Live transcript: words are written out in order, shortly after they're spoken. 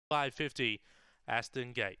550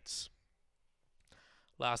 Aston Gates.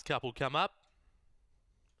 Last couple come up.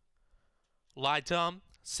 Light on,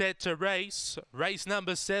 set to race. Race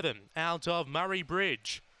number 7 out of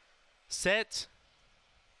Murray-Bridge. Set.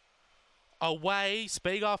 Away,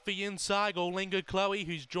 speed off the inside, Olinga Chloe,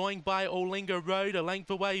 who's joined by Olinga Road, a length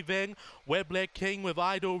away then. Weblet King with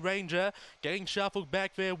Idle Ranger, getting shuffled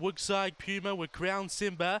back there, Woodside Puma with Crown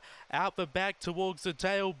Simba, out the back towards the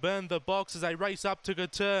tail, burn the box as they race up to the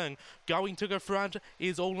turn. Going to the front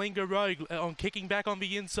is Olinga Road, kicking back on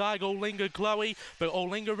the inside, Olinga Chloe, but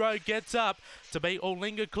Olinga Road gets up to beat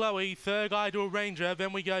Olinga Chloe, third Idle Ranger,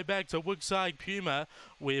 then we go back to Woodside Puma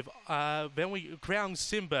with, Crown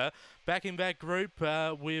Simba, back in that group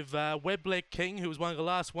with Weblet King, who was one of the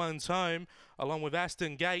last ones home, along with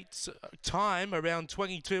Aston Gates, time around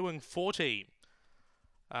 22:40.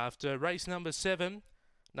 After race number 7,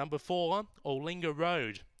 number 4, Olinga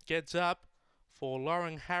Road gets up for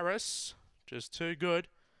Lauren Harris, just too good.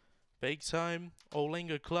 Beats home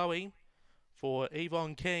Olinga Chloe for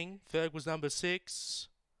Yvonne King. Third was number 6,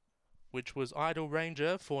 which was Idle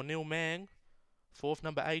Ranger for Neil Mann. Fourth,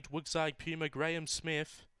 number 8, Woodside Puma, Graham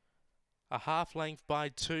Smith. A half length by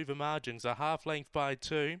 2, the margins, a half length by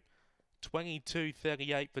 2.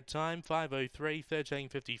 22:38 for time, 5:03,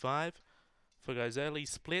 13:55. For those early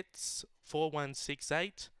splits,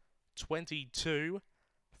 4168,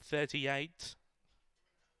 22:38.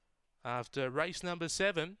 After race number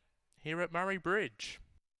 7 here at Murray-Bridge.